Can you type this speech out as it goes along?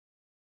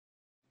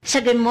So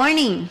good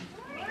morning.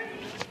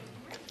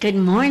 Good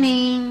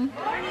morning.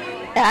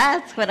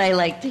 That's what I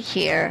like to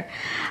hear.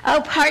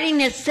 Oh,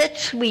 parting is such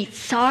sweet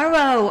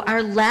sorrow.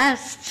 Our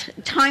last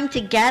time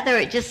together,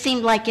 it just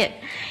seemed like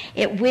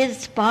it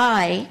whizzed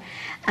by.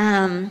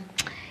 And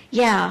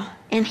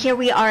here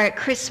we are at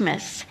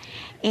Christmas.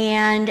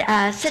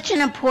 And such an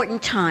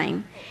important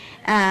time,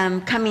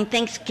 coming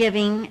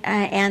Thanksgiving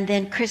and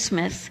then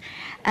Christmas.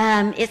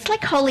 It's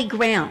like holy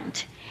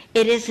ground.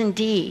 It is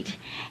indeed.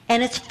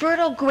 And it's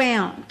fertile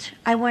ground,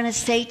 I want to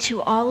say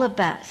to all of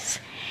us.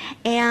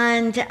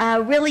 And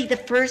really the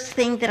first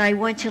thing that I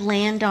want to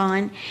land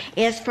on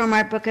is from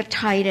our book of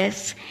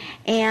Titus.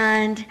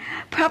 And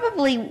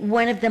probably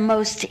one of the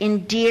most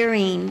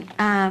endearing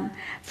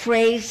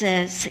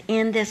phrases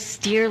in this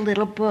dear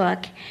little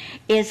book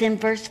is in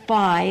verse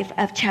 5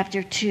 of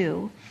chapter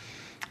 2.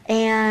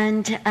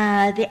 And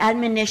the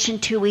admonition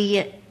to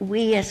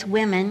we as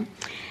women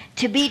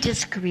to be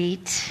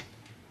discreet,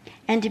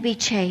 and to be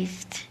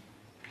chaste,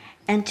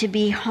 and to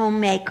be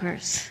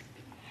homemakers.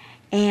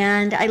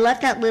 And I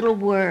love that little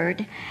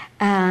word.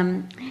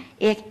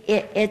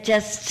 It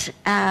just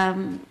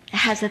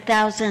has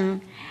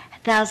 1,000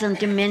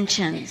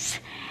 dimensions.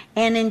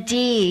 And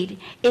indeed,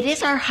 it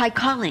is our high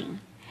calling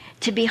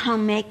to be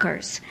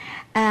homemakers.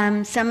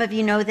 Some of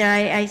you know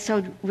that I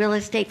sold real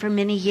estate for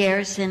many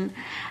years, and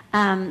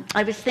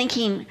I was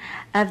thinking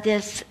of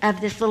this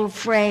little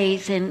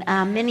phrase. And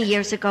many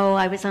years ago,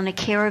 I was on a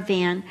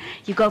caravan.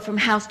 You go from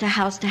house to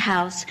house to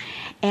house,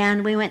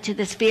 and we went to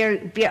this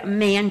very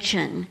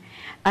mansion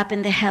up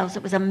in the hills.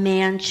 It was a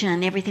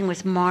mansion. Everything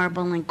was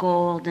marble and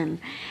gold and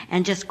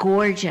just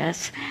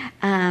gorgeous.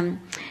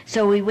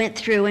 So we went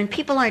through, and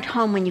people aren't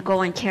home when you go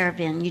on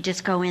caravan. You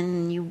just go in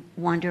and you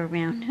wander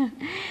around.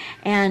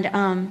 And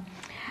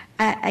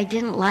I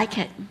didn't like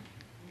it.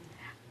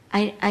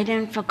 I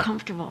didn't feel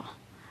comfortable.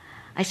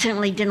 I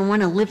certainly didn't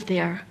want to live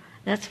there,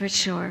 that's for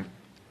sure.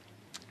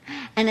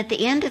 And at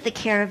the end of the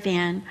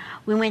caravan,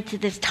 we went to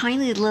this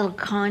tiny little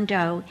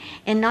condo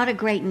in not a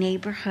great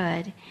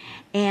neighborhood.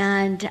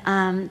 And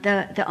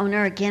the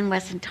owner, again,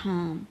 wasn't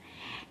home.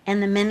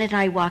 And the minute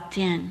I walked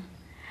in,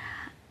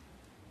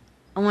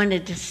 I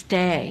wanted to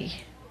stay.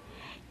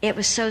 It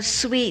was so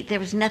sweet. There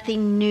was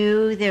nothing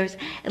new. It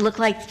looked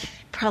like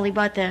probably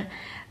bought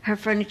her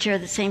furniture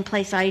the same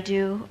place I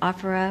do,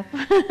 OfferUp,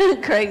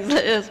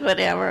 Craigslist,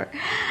 whatever.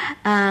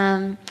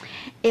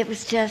 It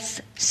was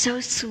just so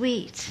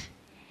sweet.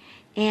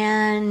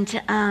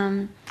 And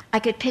I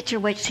could picture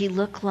what she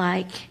looked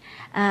like,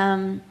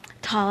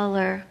 tall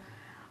or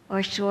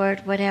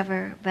short,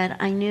 whatever, but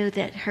I knew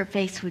that her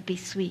face would be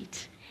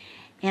sweet.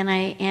 And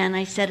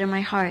I said in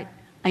my heart,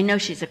 I know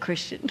she's a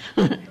Christian.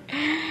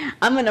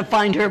 I'm going to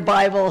find her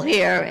Bible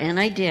here. And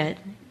I did.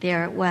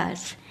 There it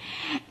was.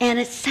 And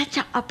it's such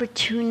an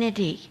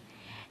opportunity.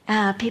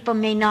 People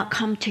may not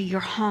come to your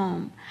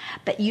home,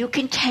 but you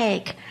can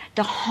take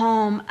the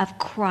home of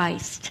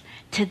Christ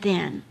to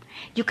them.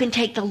 You can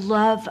take the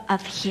love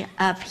of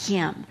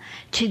him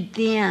to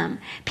them.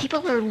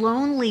 People are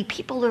lonely.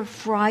 People are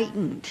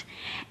frightened.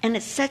 And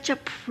it's such a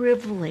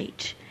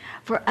privilege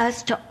for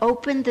us to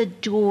open the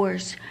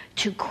doors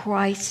to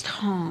Christ's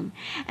home.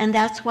 And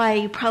that's why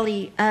you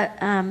probably,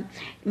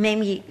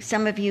 maybe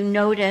some of you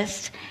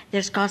noticed,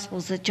 there's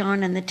Gospels of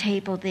John on the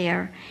table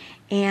there.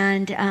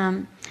 And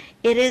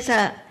it is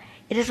a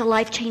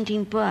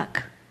life-changing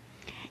book.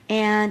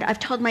 And I've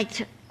told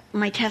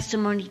my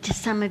testimony to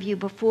some of you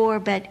before,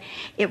 but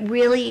it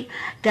really,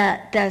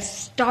 the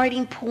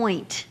starting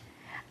point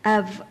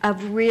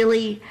of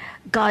really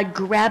God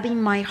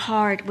grabbing my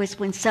heart was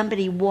when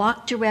somebody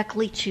walked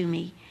directly to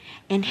me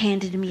and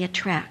handed me a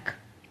tract.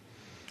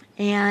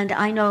 And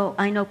I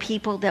know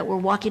people that were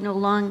walking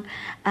along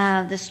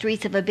the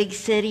streets of a big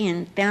city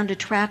and found a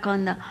tract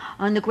on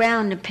the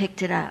ground and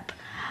picked it up.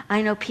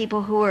 I know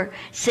people who were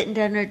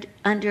sitting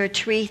under a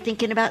tree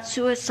thinking about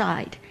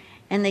suicide,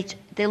 and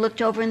they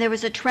looked over and there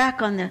was a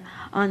tract on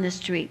the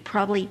street.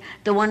 Probably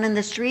the one on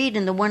the street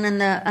and the one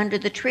under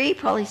the tree,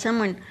 probably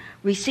someone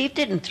received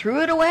it and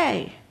threw it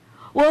away.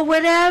 Well,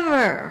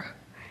 whatever.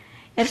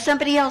 If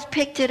somebody else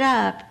picked it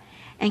up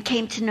and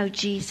came to know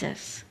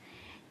Jesus,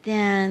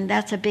 then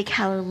that's a big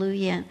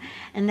hallelujah.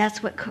 And that's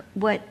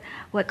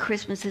what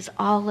Christmas is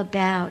all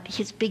about,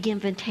 his big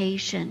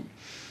invitation.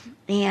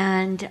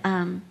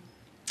 And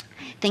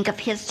think of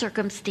his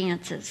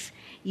circumstances,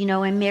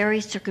 and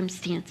Mary's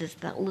circumstances,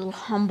 that little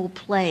humble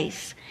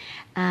place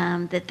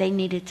that they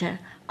needed to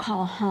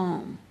call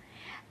home.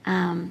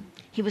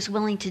 He was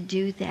willing to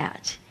do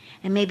that.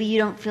 And maybe you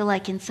don't feel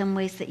like in some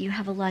ways that you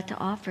have a lot to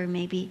offer.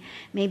 Maybe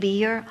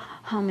your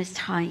home is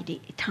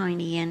tiny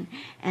and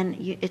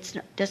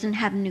it doesn't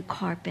have new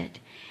carpet.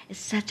 It's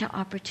such an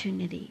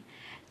opportunity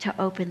to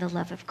open the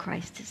love of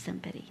Christ to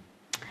somebody.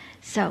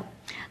 So,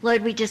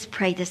 Lord, we just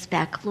pray this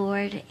back,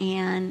 Lord,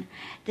 and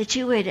that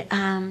you would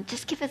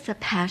just give us a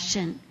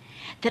passion,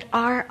 that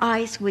our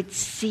eyes would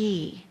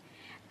see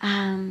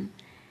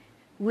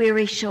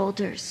weary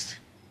shoulders,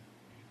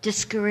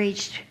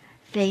 discouraged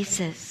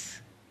faces,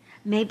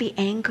 maybe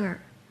anger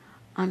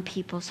on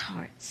people's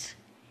hearts.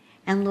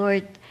 And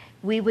Lord,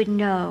 we would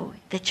know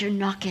that you're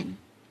knocking.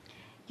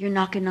 You're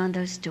knocking on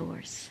those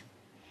doors.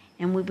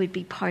 And we would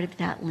be part of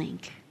that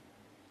link.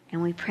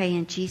 And we pray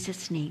in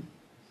Jesus' name.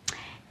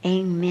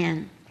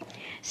 Amen.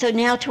 So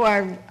now to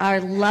our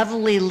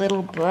lovely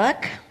little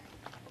book.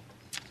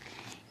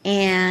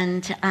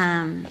 And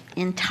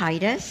in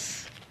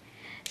Titus.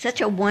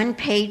 Such a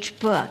one-page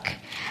book.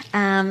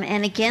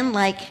 And again,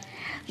 like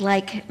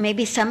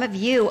maybe some of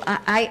you,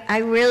 I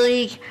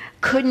really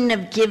couldn't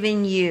have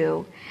given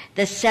you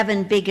the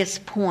 7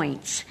 biggest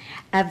points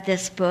of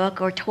this book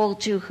or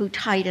told you who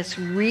Titus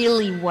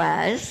really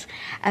was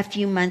a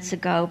few months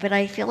ago, but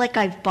I feel like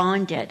I've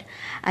bonded.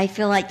 I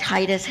feel like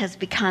Titus has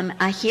become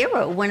a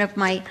hero, one of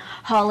my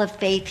Hall of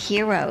Faith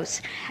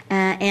heroes.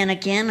 And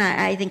again,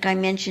 I think I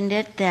mentioned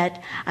it,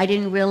 that I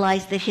didn't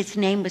realize that his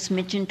name was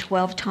mentioned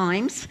 12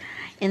 times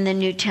in the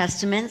New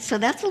Testament, so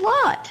that's a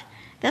lot.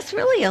 That's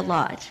really a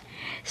lot.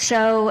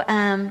 So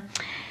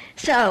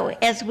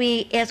as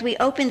we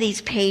open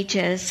these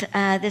pages,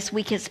 this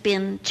week has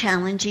been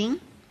challenging,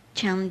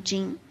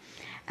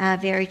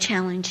 very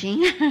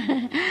challenging.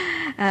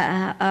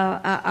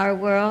 Our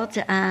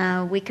world,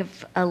 week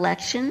of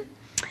election,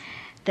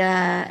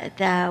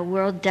 the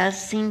world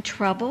does seem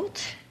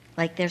troubled.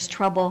 Like there's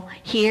trouble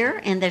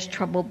here and there's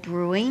trouble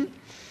brewing.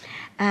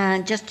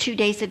 Just 2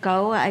 days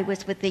ago, I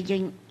was with a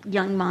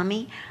young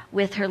mommy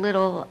with her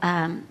little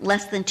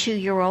less than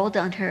 2-year-old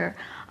on her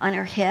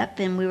hip,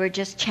 and we were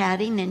just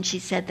chatting, and she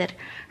said that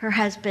her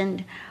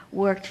husband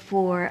worked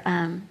for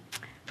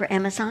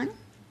Amazon.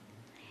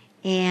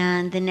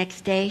 And the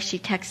next day she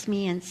texted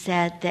me and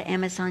said that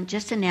Amazon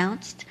just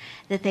announced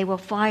that they will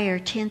fire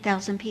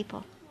 10,000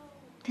 people.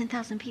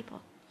 10,000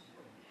 people.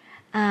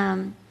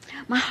 My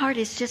heart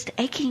is just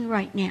aching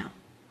right now.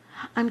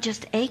 I'm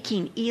just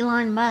aching.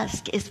 Elon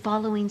Musk is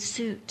following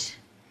suit.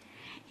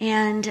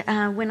 And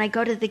when I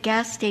go to the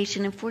gas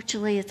station,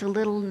 unfortunately it's a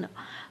little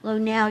low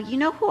now, you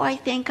know who I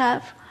think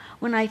of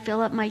when I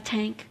fill up my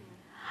tank?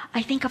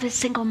 I think of a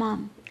single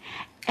mom.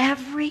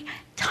 Every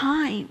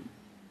time.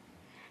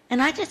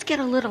 And I just get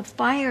a little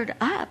fired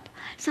up.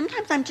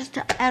 Sometimes I'm just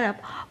at a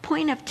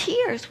point of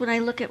tears when I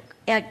look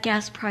at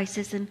gas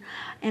prices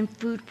and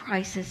food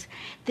prices.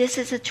 This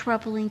is a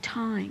troubling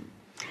time.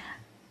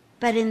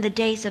 But in the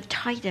days of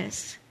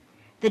Titus,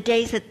 the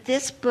days that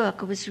this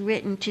book was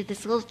written to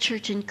this little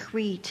church in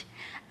Crete,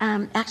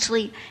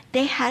 actually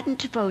they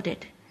hadn't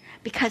voted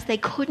because they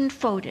couldn't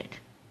vote.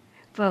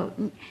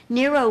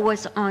 Nero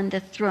was on the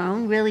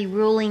throne, really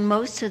ruling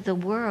most of the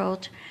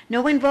world.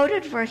 No one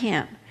voted for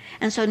him.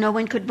 And so no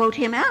one could vote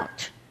him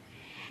out.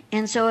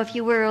 And so if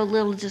you were a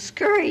little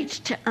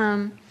discouraged,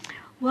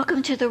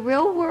 welcome to the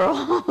real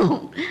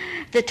world,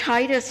 the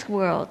Titus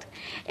world.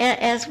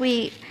 As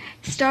we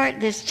start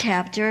this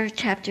chapter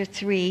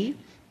 3,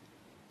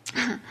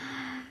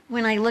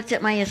 when I looked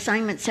at my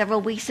assignment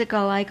several weeks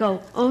ago, I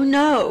go, oh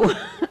no.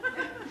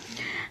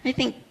 I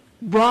think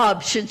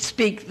Rob should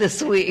speak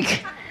this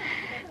week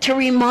to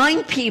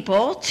remind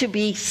people to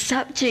be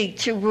subject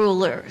to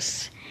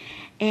rulers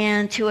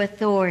and to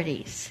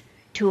authorities,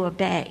 to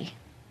obey.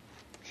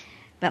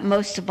 But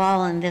most of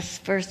all, in this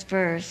first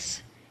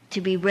verse,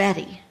 to be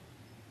ready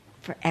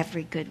for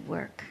every good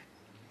work.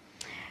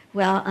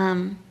 Well,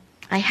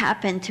 I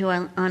happened to,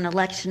 on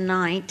election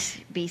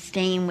night, be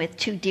staying with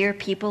 2 dear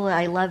people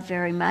I love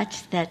very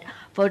much that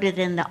voted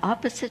in the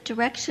opposite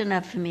direction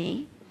of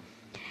me.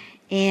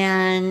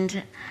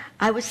 And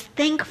I was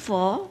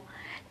thankful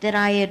that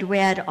I had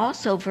read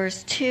also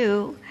verse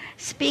 2,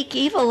 speak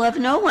evil of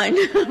no one.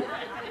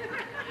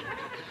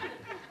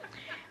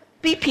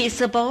 Be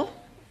peaceable,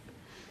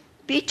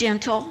 be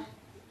gentle,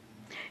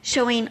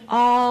 showing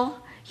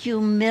all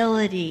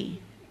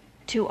humility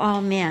to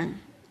all men.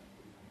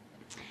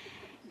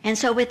 And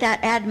so with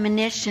that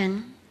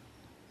admonition,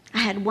 I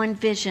had one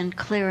vision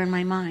clear in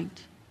my mind.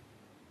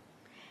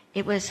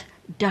 It was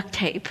duct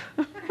tape.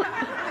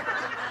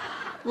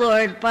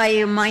 Lord, by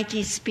your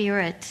mighty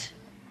Spirit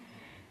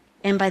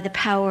and by the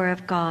power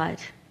of God,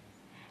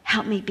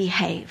 help me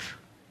behave.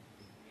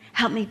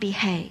 Help me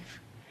behave.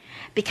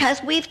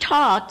 Because we've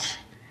talked,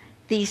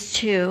 these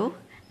 2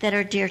 that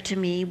are dear to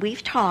me,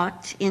 we've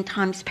talked in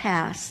times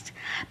past,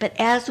 but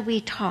as we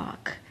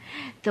talk,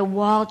 the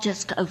wall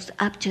just goes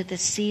up to the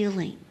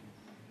ceiling.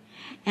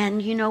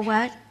 And you know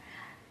what?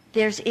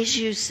 There's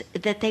issues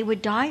that they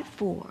would die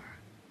for.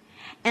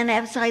 And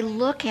as I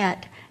look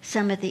at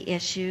some of the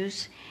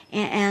issues,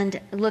 and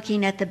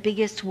looking at the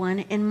biggest one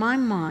in my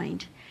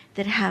mind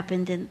that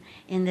happened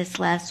in this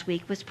last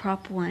week was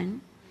Prop 1,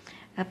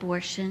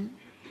 abortion,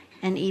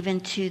 and even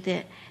to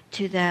the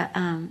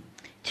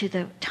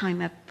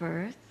time of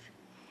birth.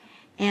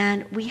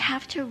 And we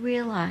have to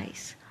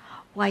realize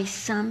why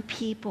some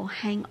people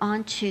hang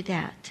on to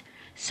that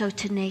so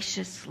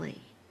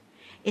tenaciously.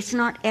 It's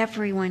not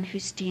everyone who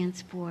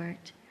stands for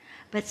it,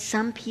 but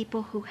some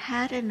people who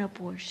had an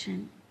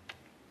abortion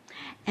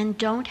and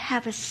don't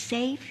have a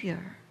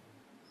savior,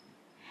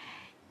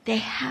 they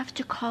have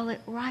to call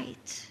it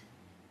right.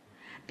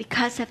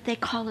 Because if they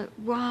call it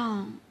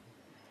wrong,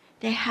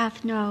 they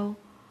have no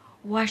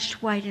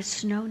washed white as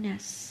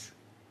snowness.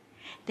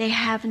 They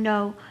have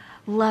no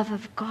love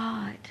of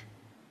God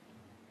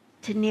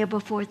to kneel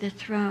before the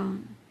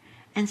throne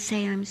and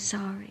say, I'm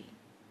sorry.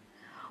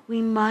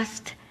 We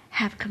must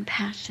have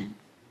compassion.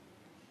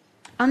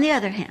 On the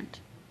other hand,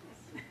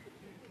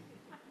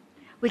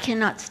 we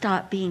cannot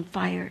stop being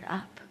fired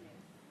up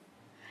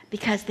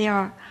because there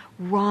are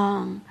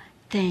wrong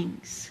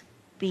things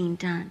being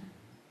done,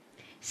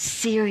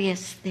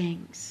 serious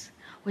things,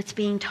 what's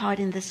being taught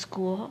in the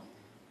school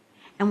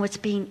and what's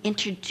being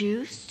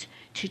introduced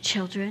to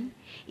children,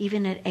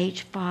 even at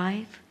age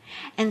 5,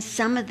 and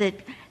some of the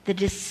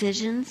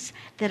decisions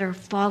that are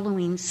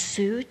following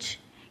suit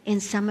in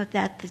some of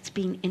that's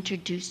being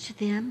introduced to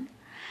them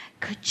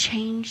could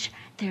change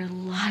their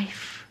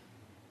life,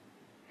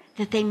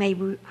 that they may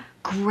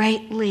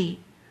greatly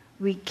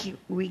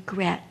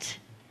regret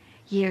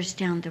years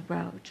down the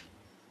road.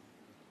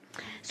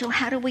 So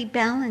how do we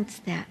balance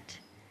that?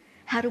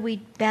 How do we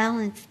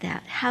balance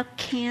that? How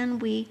can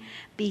we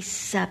be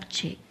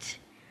subject?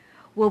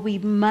 Well, we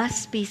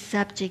must be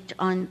subject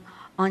on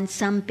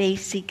some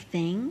basic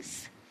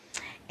things,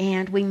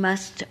 and we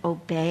must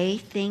obey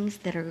things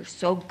that are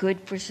so good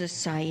for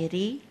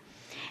society,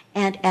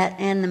 and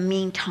in the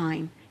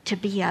meantime, to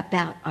be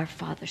about our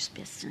Father's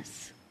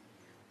business.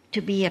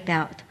 To be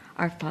about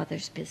our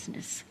Father's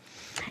business.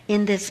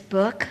 In this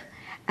book,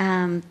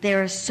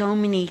 there are so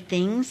many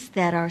things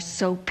that are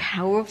so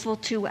powerful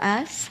to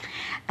us.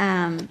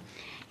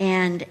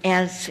 And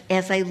as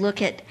I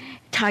look at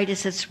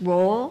Titus's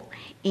role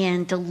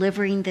in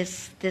delivering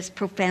this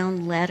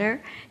profound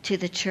letter to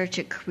the church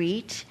at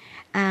Crete,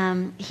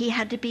 he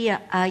had to be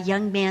a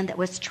young man that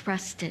was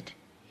trusted.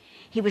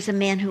 He was a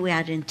man who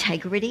had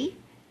integrity.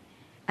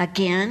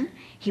 Again,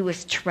 he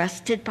was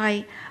trusted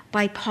by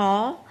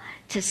Paul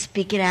to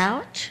speak it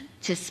out,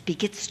 to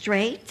speak it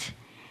straight,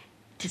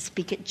 to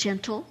speak it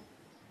gentle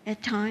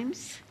at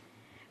times,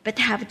 but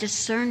to have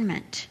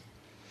discernment.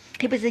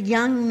 He was a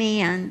young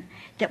man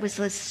that was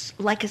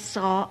like a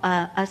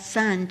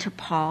son to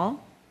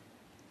Paul,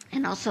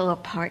 and also a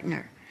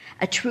partner,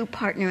 a true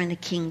partner in the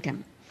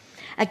kingdom.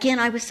 Again,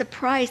 I was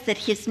surprised that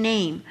his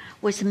name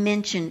was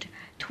mentioned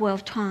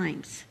 12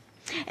 times.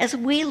 As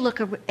we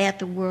look at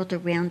the world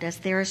around us,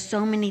 there are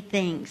so many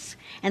things,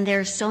 and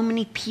there are so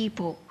many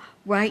people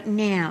right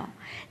now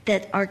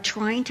that are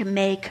trying to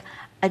make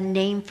a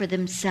name for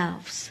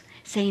themselves,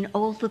 saying,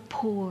 oh, the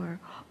poor,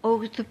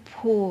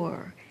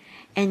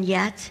 and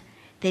yet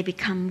they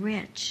become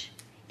rich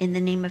in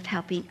the name of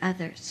helping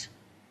others,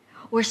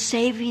 or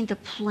saving the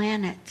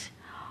planet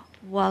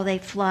while they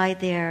fly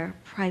their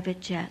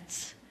private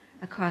jets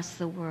across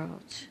the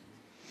world.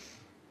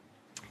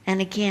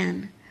 And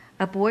again,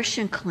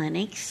 abortion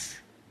clinics,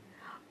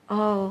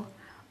 oh,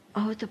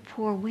 the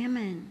poor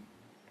women.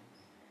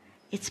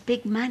 It's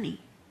big money.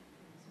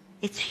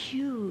 It's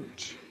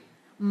huge.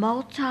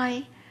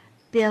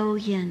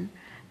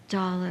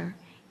 Multi-billion-dollar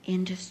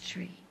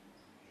industry.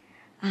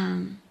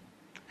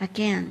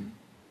 Again,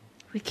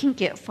 we can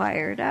get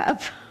fired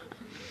up.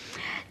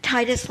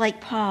 Titus, like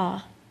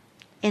Paul,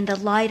 in the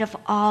light of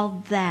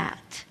all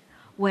that,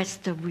 was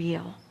the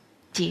real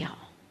deal.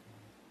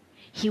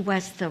 He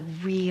was the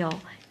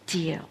real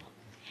deal.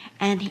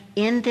 And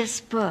in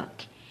this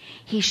book,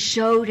 he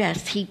showed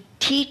us, he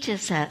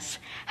teaches us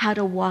how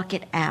to walk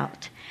it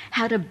out,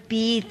 how to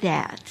be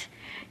that.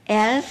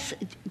 As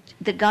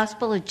the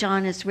Gospel of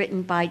John is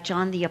written by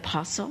John the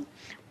Apostle,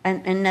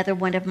 another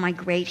one of my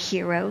great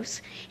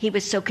heroes. He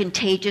was so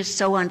contagious,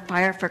 so on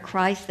fire for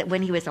Christ, that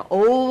when he was an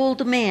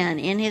old man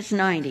in his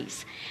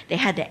 90s, they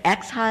had to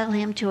exile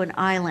him to an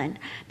island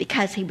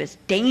because he was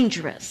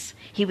dangerous.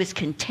 He was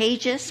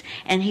contagious,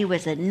 and he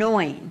was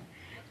annoying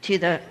to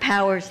the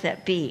powers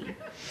that be.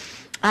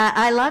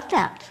 I love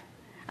that.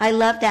 I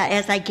love that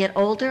as I get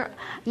older.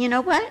 You know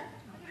what?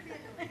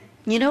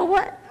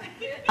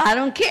 I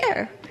don't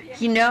care.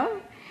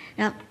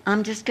 Now,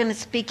 I'm just going to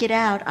speak it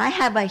out. I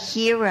had a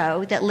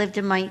hero that lived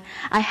in my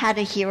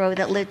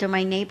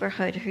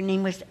neighborhood. Her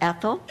name was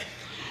Ethel,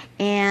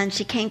 and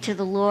she came to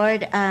the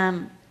Lord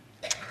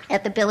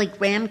at the Billy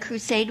Graham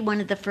Crusade, one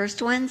of the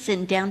first ones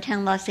in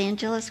downtown Los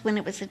Angeles when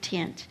it was a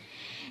tent.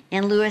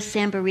 And Louis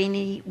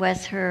Sambarini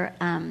was her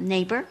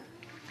neighbor,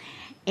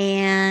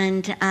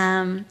 and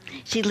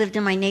she lived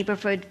in my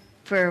neighborhood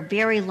for a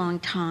very long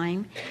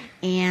time,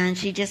 and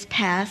she just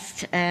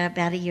passed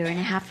about a year and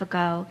a half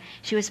ago.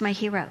 She was my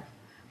hero.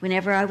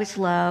 Whenever I was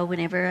low,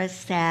 whenever I was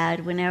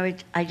sad, whenever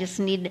I just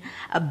needed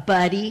a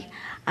buddy,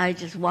 I'd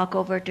just walk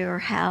over to her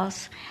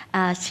house.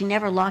 She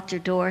never locked her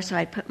door, so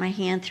I'd put my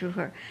hand through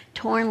her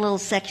torn little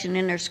section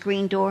in her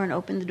screen door and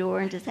open the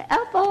door and just say,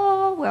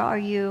 Ethel, where are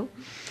you?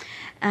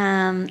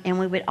 And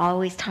we would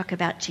always talk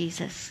about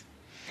Jesus.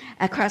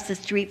 Across the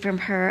street from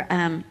her,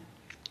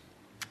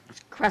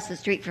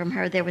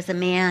 there was a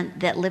man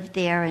that lived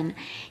there, and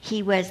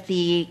he was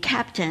the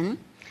captain,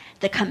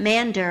 the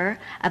commander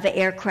of an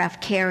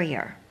aircraft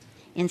carrier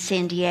in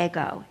San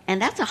Diego. And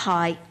that's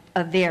a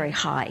very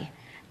high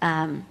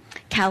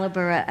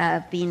caliber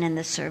of being in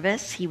the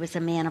service. He was a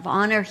man of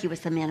honor, he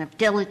was a man of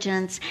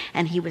diligence,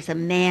 and he was a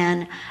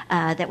man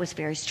that was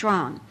very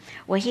strong.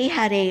 Well, he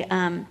had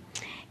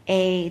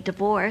a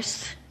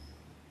divorce,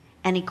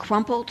 and he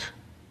crumpled,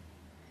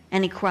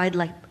 and he cried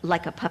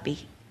like a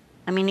puppy.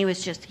 I mean, he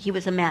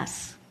was a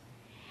mess.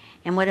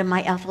 And what did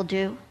my Ethel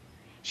do?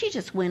 She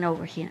just went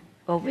over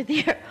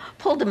there,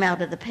 pulled him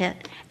out of the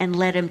pit, and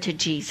led him to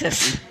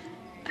Jesus.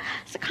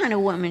 That's the kind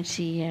of woman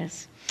she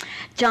is.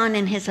 John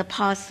in his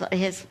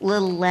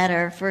little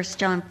letter, 1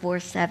 John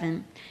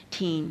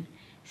 4:17,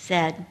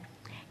 said,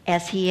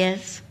 "As he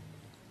is,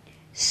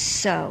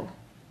 so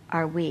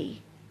are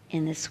we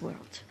in this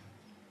world."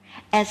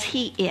 As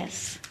he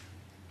is,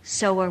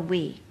 so are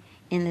we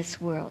in this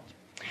world.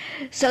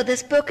 So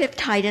this book of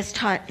Titus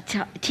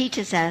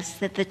teaches us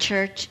that the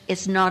church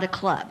is not a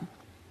club.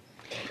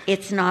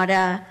 It's not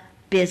a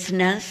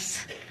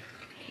business.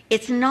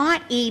 It's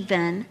not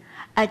even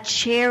a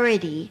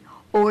charity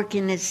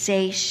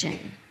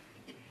organization.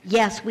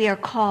 Yes, we are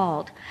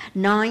called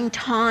 9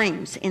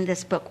 times in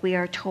this book, we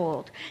are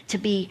told, to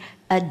be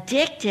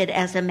addicted,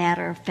 as a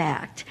matter of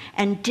fact,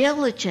 and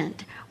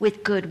diligent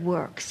with good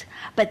works.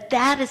 But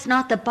that is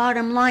not the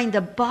bottom line.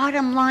 The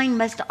bottom line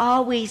must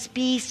always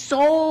be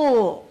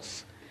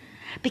souls.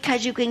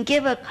 Because you can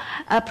give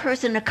a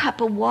person a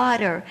cup of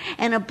water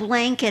and a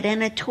blanket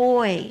and a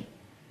toy,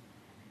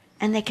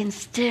 and they can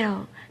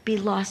still be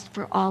lost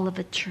for all of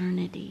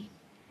eternity.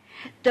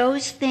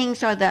 Those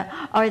things are the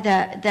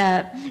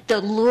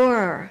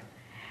lure,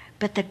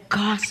 but the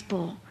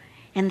gospel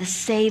and the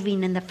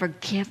saving and the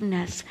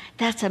forgiveness,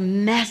 that's a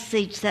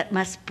message that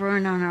must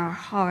burn on our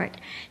heart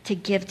to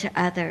give to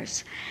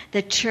others.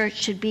 The church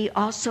should be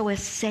also a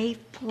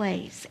safe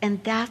place,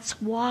 and that's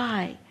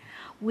why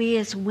we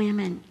as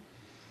women,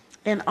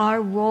 and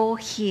our role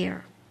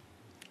here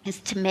is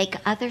to make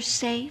others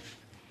safe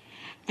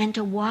and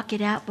to walk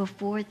it out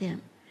before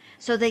them,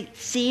 so they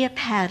see a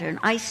pattern.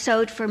 I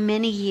sewed for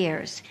many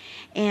years,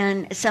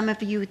 and some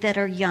of you that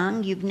are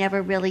young, you've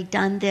never really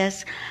done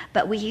this,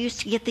 but we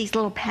used to get these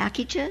little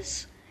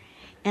packages,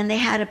 and they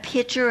had a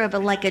picture of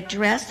like a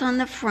dress on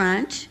the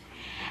front,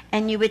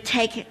 and you would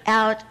take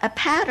out a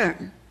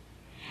pattern,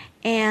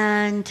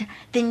 and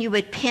then you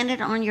would pin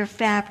it on your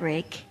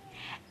fabric,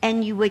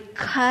 and you would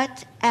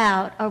cut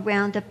out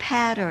around the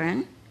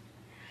pattern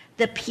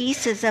the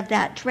pieces of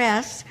that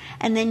dress,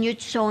 and then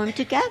you'd sew them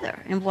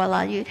together, and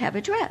voila, you'd have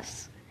a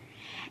dress.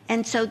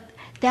 And so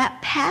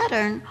that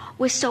pattern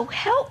was so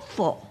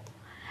helpful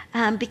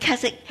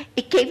because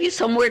it gave you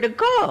somewhere to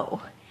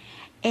go.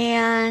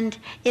 And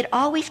it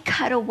always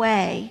cut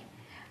away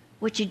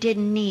what you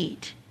didn't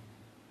need.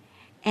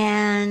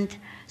 And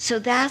so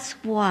that's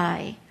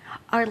why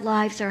our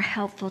lives are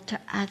helpful to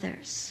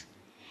others.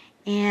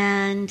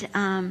 And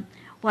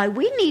why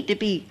we need to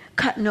be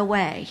cutting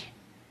away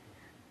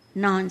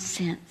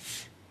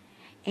nonsense.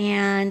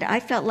 And I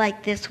felt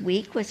like this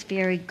week was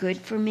very good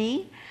for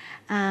me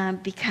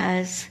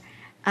because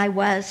I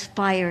was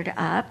fired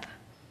up.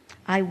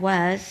 I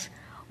was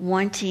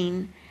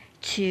wanting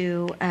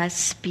to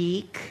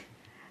speak,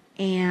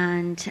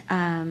 and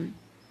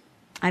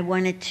I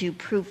wanted to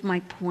prove my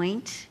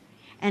point.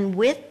 And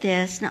with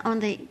this, not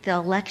only the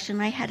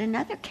election, I had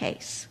another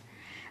case.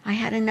 I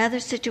had another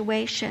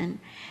situation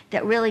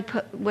that really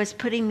was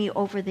putting me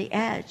over the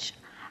edge.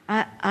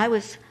 I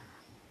was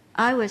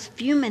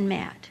fuming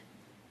mad.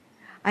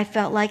 I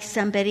felt like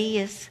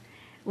somebody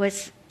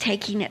was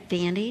taking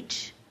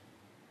advantage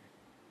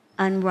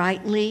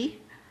unrightly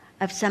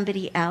of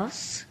somebody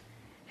else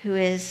who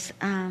is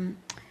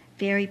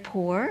very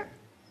poor,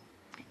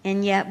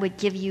 and yet would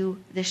give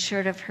you the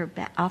shirt off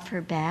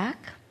her back.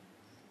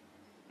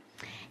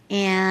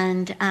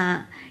 And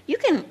you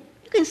can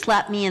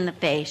slap me in the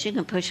face, you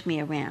can push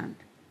me around,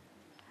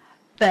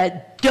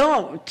 but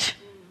don't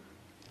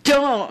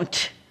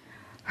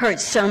hurt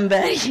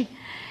somebody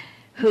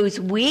who's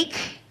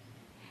weak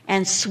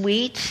and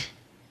sweet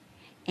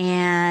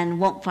and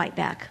won't fight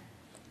back.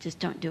 Just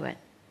don't do it.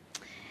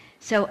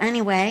 So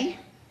anyway,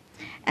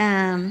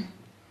 to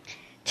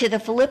the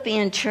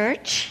Philippian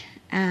church,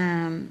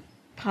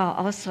 Paul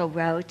also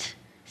wrote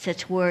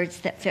such words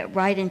that fit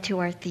right into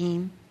our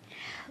theme.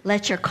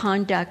 Let your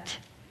conduct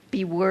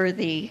be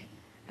worthy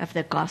of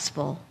the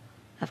gospel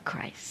of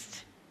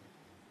Christ.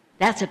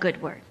 That's a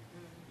good word.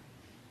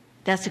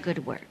 That's a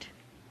good word.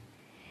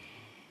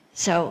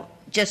 So,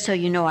 just so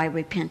you know, I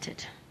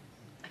repented.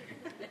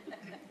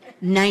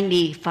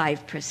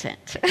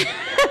 95%.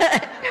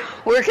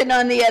 Working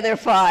on the other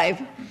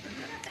 5.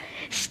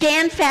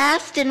 Stand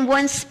fast in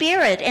one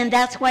spirit, and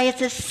that's why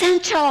it's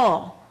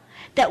essential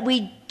that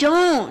we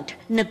don't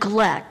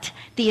neglect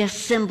the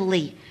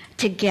assembly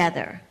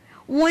together.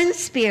 One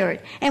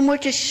spirit, and we're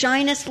to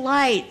shine as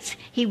lights,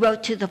 he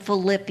wrote to the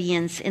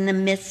Philippians, in the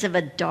midst of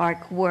a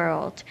dark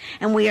world.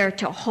 And we are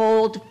to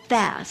hold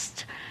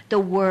fast the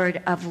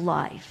word of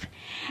life.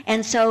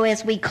 And so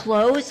as we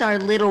close our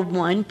little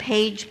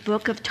 1-page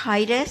book of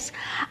Titus,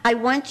 I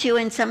want to,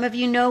 and some of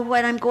you know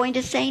what I'm going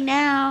to say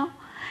now,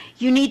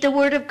 you need the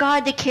word of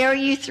God to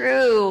carry you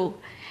through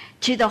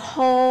the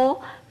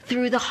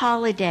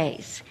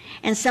holidays.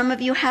 And some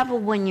of you have a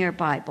one-year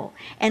Bible,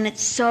 and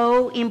it's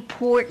so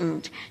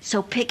important.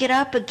 So pick it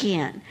up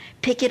again.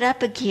 Pick it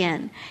up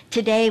again.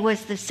 Today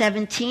was the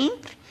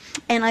 17th,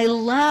 and I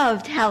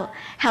loved how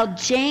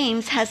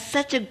James has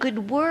such a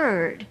good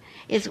word.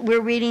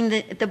 We're reading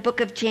the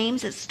book of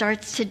James. It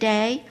starts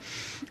today,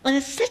 and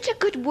it's such a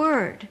good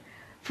word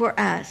for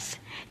us.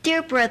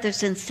 Dear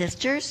brothers and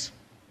sisters,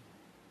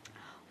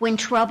 when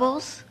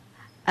troubles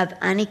of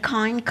any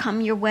kind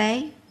come your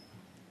way,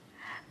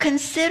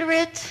 consider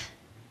it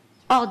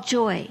all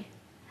joy.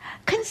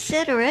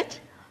 Consider it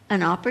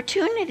an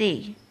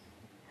opportunity.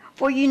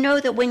 For you know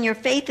that when your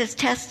faith is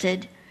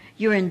tested,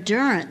 your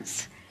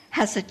endurance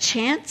has a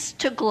chance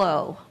to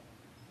glow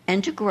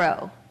and to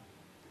grow.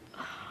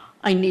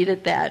 I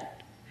needed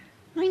that.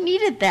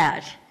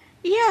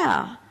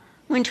 Yeah.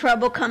 When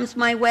trouble comes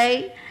my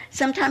way,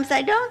 sometimes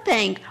I don't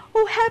think,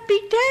 oh, happy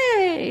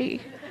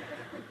day.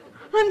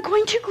 I'm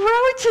going to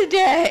grow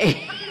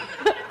today.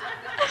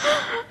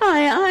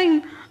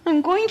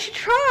 I'm going to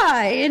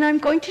try, and I'm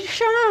going to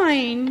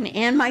shine,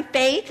 and my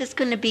faith is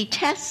going to be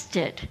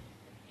tested.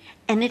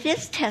 And it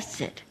is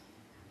tested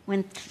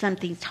when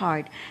something's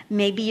hard.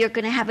 Maybe you're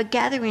going to have a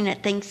gathering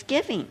at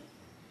Thanksgiving,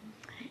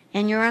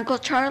 and your Uncle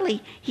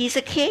Charlie, he's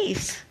a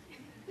case.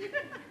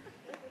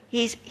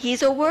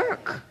 He's a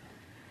work.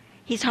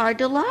 He's hard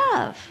to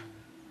love.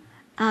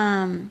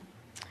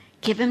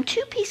 Give him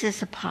 2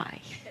 pieces of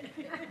pie.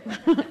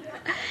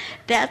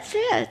 That's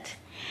it.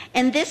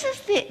 And this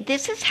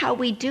is how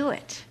we do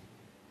it.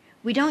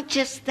 We don't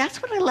just,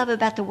 that's what I love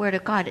about the Word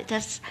of God. It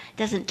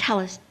doesn't tell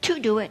us to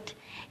do it.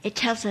 It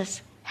tells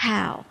us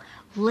how.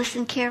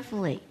 Listen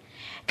carefully.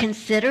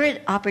 Consider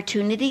it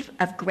opportunity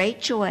of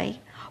great joy,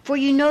 for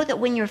you know that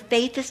when your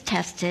faith is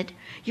tested,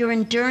 your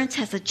endurance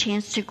has a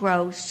chance to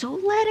grow, so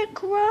let it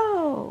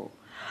grow.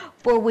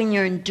 For when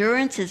your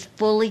endurance is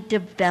fully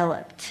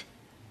developed,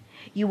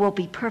 you will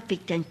be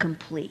perfect and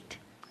complete.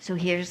 So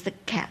here's the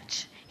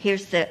catch.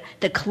 Here's the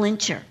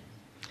clincher.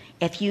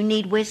 If you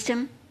need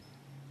wisdom,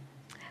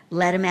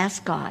 let him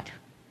ask God,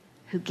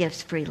 who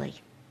gives freely.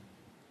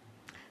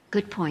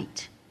 Good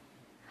point.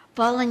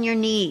 Fall on your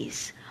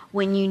knees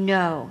when you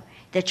know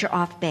that you're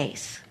off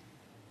base.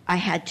 I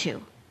had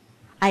to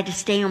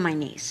stay on my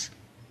knees.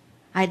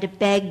 I had to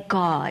beg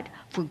God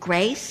for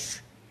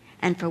grace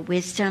and for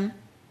wisdom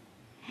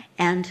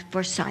and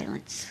for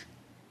silence.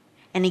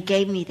 And he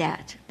gave me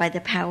that by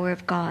the power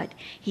of God.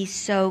 He's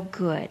so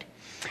good.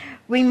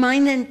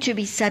 Remind them to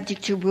be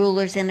subject to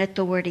rulers and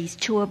authorities,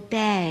 to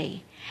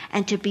obey,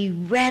 and to be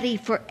ready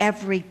for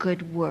every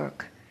good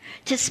work,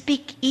 to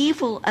speak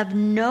evil of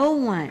no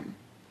one,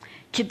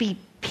 to be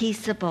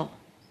peaceable,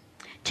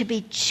 to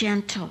be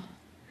gentle,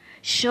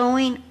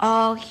 showing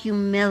all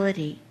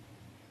humility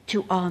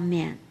to all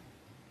men.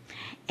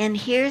 And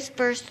here's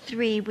verse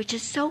 3, which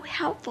is so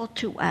helpful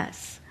to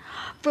us.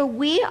 For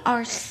we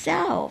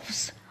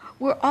ourselves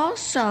were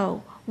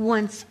also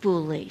once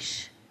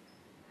foolish.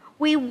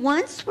 We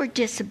once were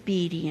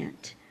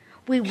disobedient.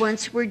 We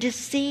once were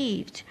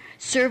deceived,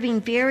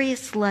 serving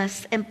various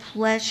lusts and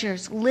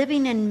pleasures,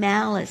 living in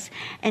malice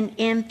and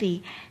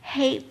envy,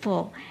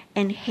 hateful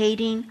and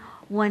hating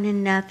one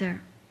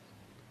another.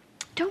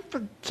 Don't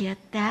forget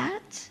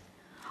that.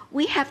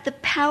 We have the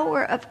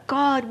power of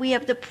God. We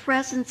have the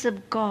presence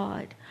of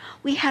God.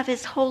 We have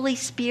his Holy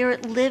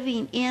Spirit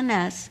living in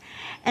us.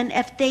 And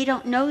if they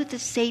don't know the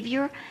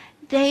Savior,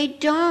 they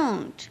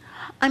don't.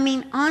 I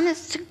mean,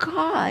 honest to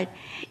God,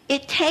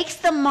 it takes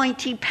the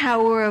mighty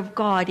power of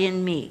God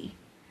in me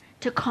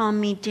to calm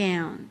me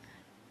down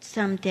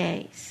some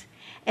days.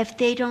 If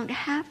they don't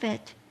have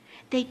it,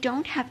 they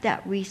don't have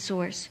that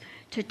resource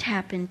to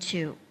tap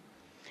into.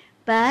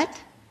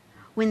 But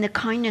when the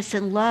kindness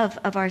and love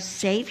of our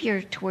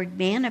Savior toward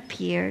man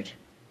appeared,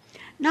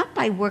 not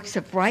by works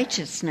of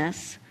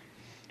righteousness,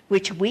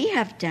 which we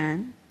have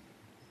done,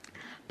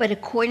 but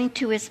according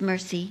to his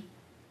mercy,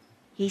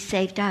 he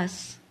saved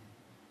us.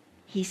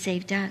 He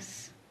saved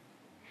us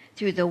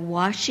through the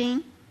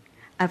washing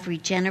of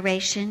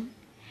regeneration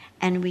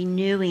and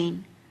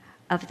renewing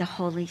of the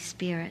Holy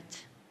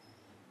Spirit.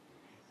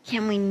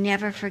 Can we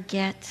never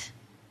forget?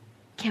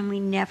 Can we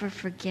never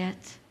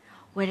forget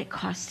what it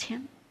cost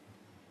him?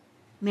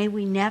 May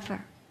we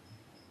never.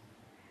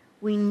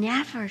 We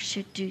never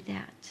should do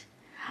that.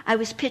 I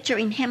was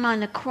picturing him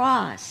on the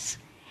cross,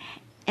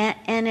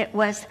 and it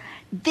was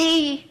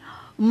the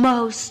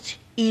most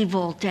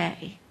evil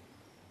day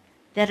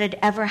that had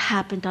ever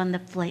happened on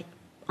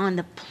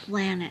the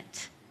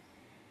planet.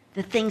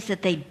 The things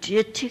that they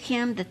did to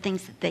him, the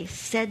things that they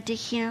said to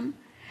him,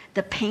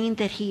 the pain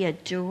that he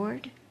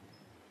endured.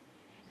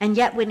 And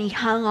yet when he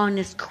hung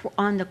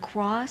on the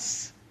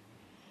cross,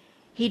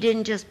 he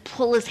didn't just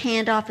pull his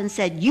hand off and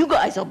said, "You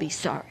guys will be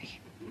sorry.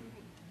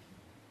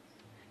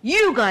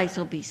 You guys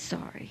will be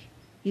sorry.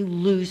 You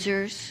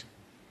losers.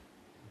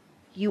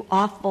 You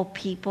awful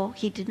people."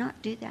 He did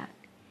not do that.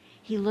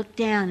 He looked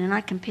down, and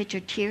I can picture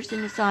tears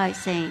in his eyes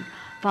saying,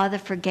 "Father,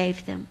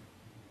 forgive them.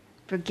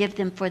 Forgive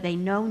them, for they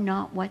know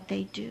not what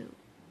they do."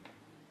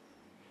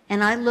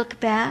 And I look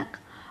back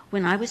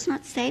When I was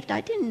not saved,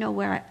 I didn't know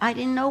where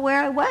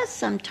I was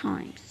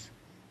sometimes.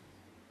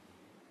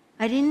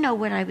 I didn't know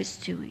what I was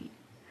doing.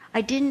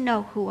 I didn't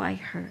know who I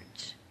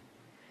hurt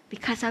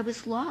because I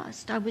was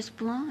lost. I was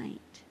blind.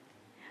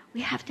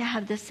 We have to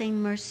have the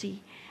same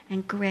mercy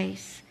and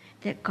grace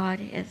that God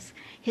is.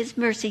 His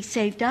mercy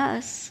saved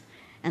us,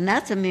 and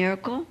that's a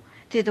miracle,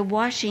 through the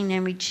washing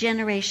and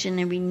regeneration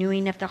and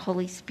renewing of the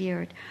Holy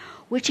Spirit,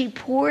 which he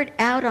poured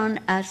out on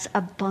us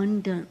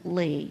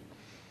abundantly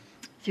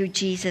through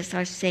Jesus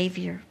our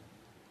Savior.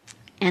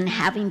 And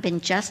having been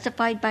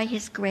justified by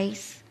his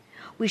grace,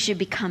 we should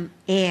become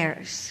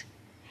heirs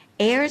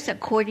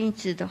according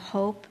to the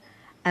hope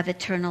of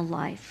eternal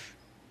life.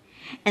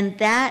 And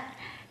that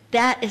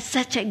is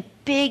such a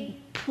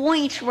big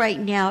point right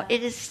now.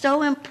 It is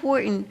so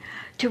important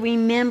to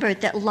remember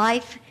that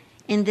life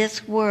in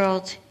this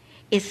world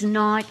is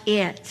not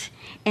it.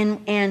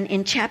 And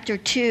in chapter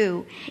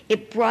 2,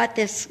 it brought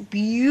this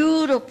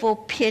beautiful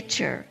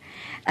picture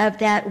of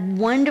that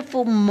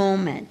wonderful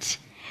moment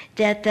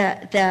that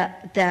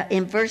the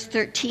in verse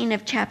 13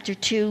 of chapter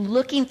 2,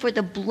 looking for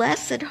the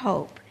blessed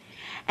hope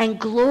and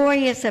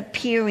glorious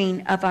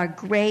appearing of our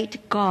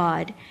great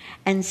God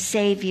and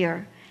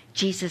Savior,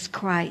 Jesus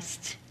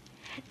Christ.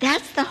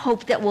 That's the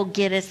hope that will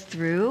get us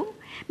through.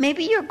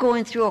 Maybe you're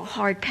going through a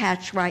hard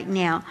patch right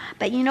now,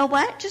 but you know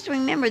what? Just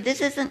remember,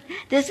 this isn't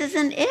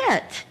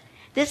it.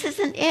 This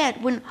isn't it.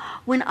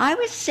 When I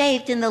was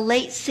saved in the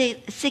late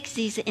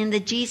 60s in the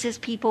Jesus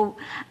People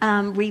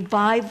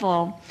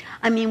revival,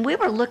 I mean, we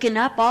were looking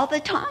up all the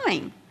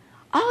time.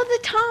 All the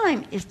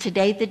time. Is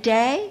today the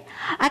day?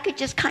 I could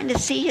just kind of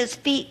see his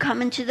feet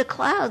coming to the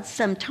clouds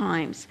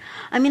sometimes.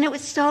 I mean, it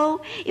was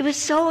so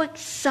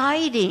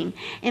exciting.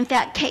 In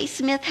fact, Kay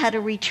Smith had a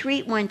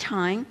retreat one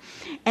time,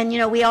 and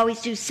we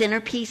always do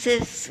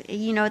centerpieces,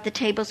 at the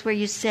tables where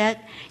you sit.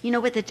 You know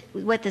what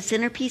the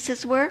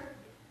centerpieces were?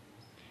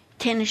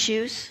 Tennis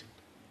shoes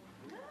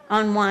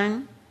on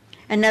one,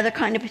 another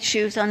kind of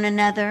shoes on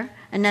another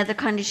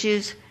kind of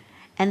shoes,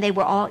 and they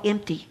were all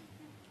empty.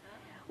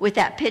 With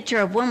that picture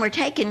of when we're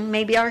taken,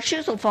 maybe our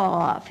shoes will fall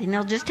off and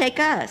they'll just take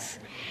us.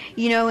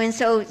 And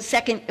so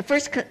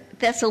First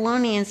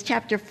Thessalonians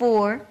chapter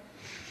 4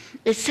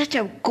 is such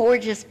a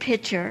gorgeous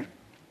picture.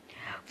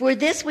 For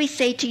this we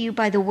say to you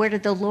by the word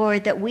of the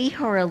Lord, that we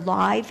who are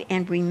alive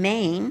and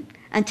remain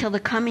until the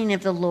coming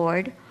of the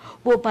Lord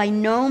will by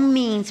no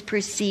means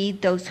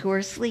precede those who are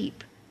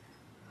asleep.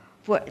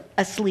 For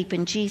asleep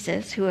in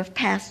Jesus, who have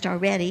passed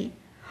already.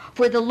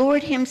 For the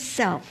Lord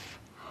himself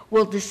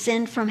will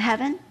descend from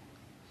heaven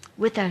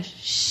with a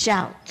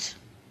shout,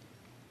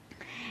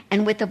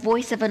 and with the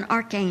voice of an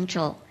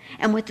archangel,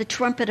 and with the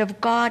trumpet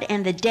of God,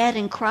 and the dead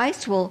in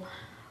Christ will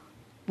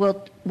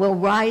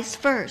rise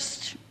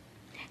first.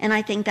 And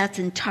I think that's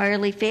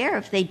entirely fair.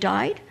 If they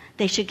died,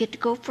 they should get to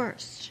go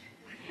first.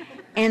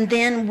 And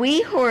then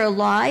we who are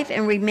alive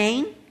and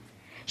remain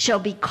shall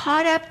be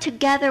caught up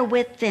together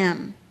with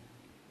them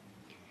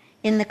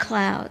in the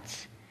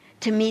clouds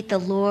to meet the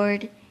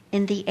Lord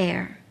in the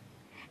air.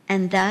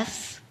 And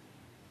thus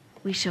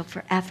we shall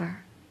forever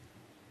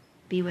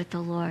be with the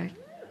Lord.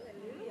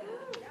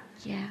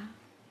 Yeah.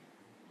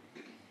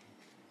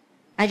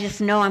 I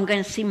just know I'm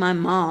going to see my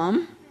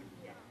mom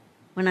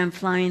when I'm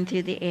flying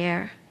through the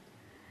air.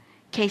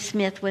 Kay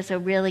Smith was a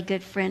really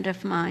good friend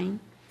of mine.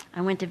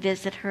 I went to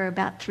visit her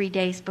about 3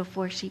 days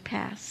before she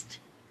passed.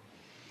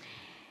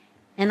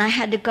 And I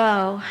had to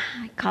go.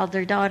 I called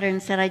her daughter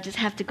and said, I just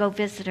have to go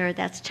visit her.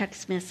 That's Chuck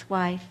Smith's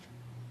wife.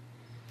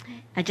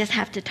 I just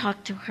have to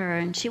talk to her.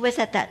 And she was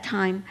at that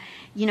time,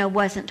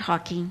 wasn't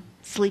talking,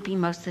 sleeping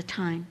most of the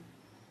time.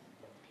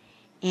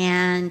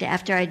 And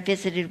after I'd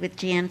visited with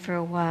Jan for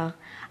a while,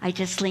 I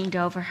just leaned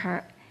over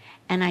her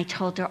and I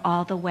told her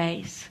all the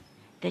ways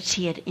that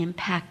she had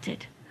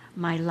impacted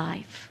my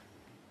life.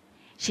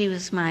 She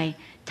was my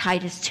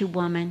Titus 2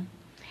 woman,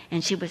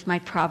 and she was my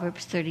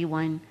Proverbs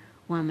 31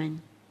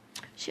 woman.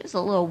 She was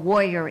a little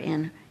warrior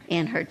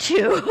in her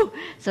too,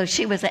 so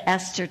she was an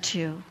Esther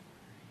too.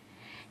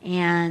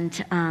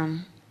 And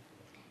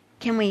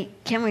can we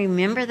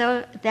remember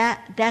though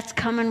that's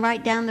coming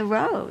right down the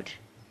road,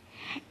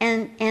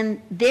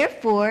 and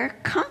therefore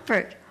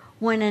comfort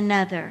one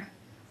another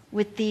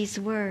with these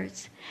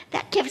words.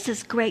 That gives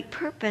us great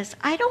purpose.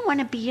 I don't want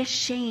to be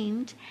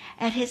ashamed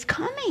at his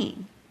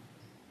coming.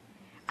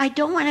 I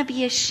don't want to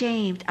be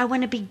ashamed. I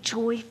want to be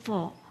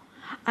joyful.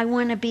 I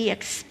want to be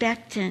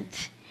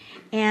expectant.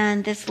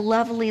 And this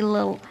lovely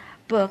little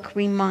book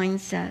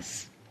reminds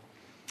us.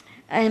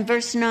 In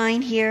verse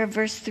 9 here,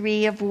 verse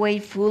 3,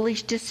 avoid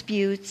foolish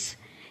disputes,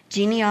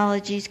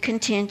 genealogies,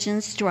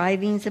 contentions,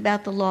 strivings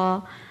about the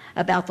law,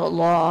 the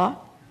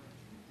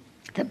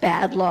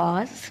bad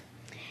laws.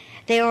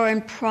 They are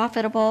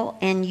unprofitable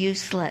and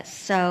useless.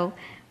 So,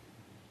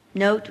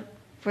 note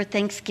for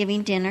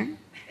Thanksgiving dinner,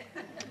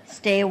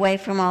 stay away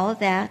from all of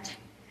that.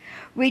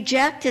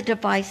 Reject a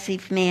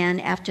divisive man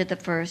after the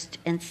first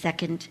and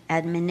second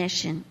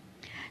admonition,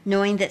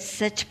 knowing that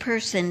such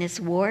person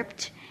is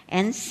warped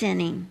and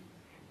sinning,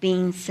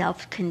 being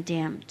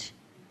self-condemned.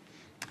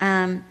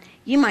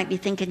 You might be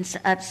thinking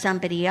of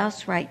somebody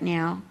else right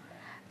now,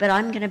 but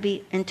I'm going to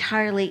be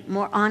entirely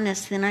more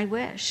honest than I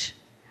wish.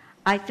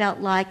 I felt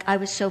like I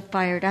was so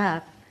fired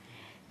up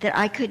that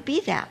I could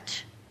be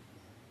that.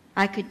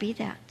 I could be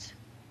that.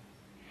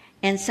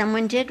 And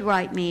someone did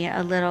write me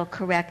a little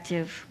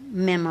corrective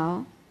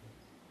memo,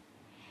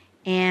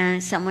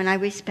 and someone I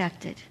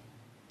respected.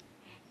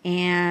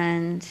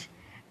 And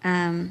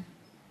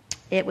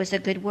it was a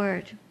good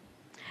word.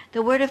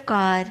 The Word of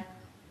God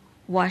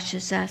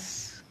washes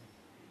us.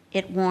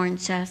 It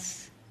warns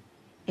us.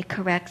 It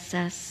corrects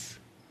us,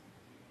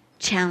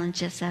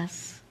 challenges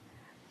us,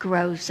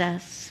 grows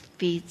us,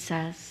 feeds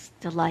us,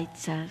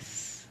 delights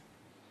us,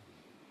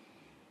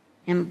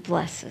 and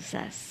blesses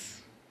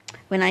us.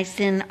 When I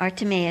send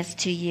Artemas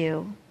to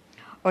you,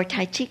 or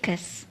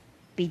Tychicus,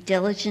 be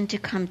diligent to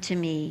come to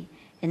me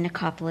in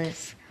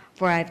Nicopolis,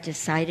 for I've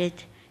decided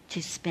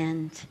to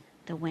spend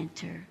the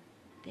winter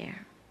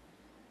there.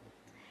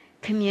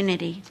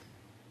 Community.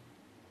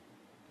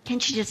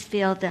 Can't you just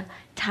feel the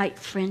tight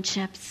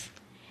friendships?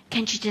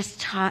 Can't you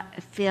just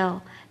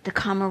feel the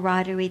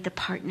camaraderie, the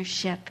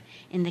partnership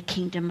in the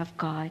kingdom of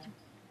God?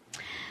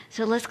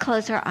 So let's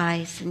close our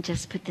eyes and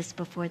just put this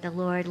before the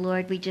Lord.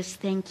 Lord, we just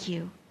thank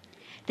you.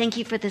 Thank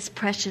you for this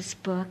precious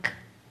book.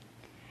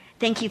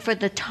 Thank you for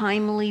the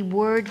timely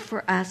word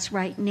for us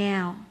right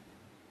now,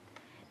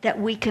 that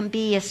we can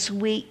be a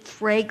sweet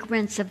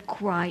fragrance of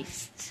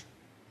Christ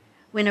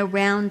when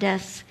around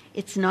us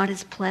it's not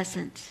as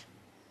pleasant.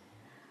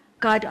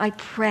 God, I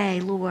pray,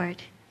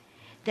 Lord,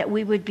 that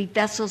we would be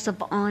vessels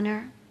of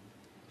honor,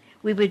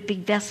 we would be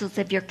vessels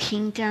of your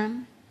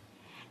kingdom,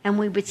 and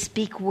we would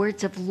speak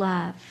words of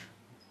love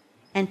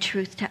and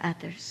truth to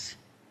others.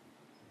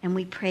 And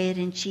we pray it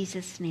in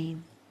Jesus'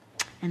 name.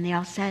 And they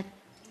all said,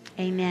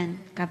 amen.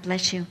 God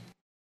bless you.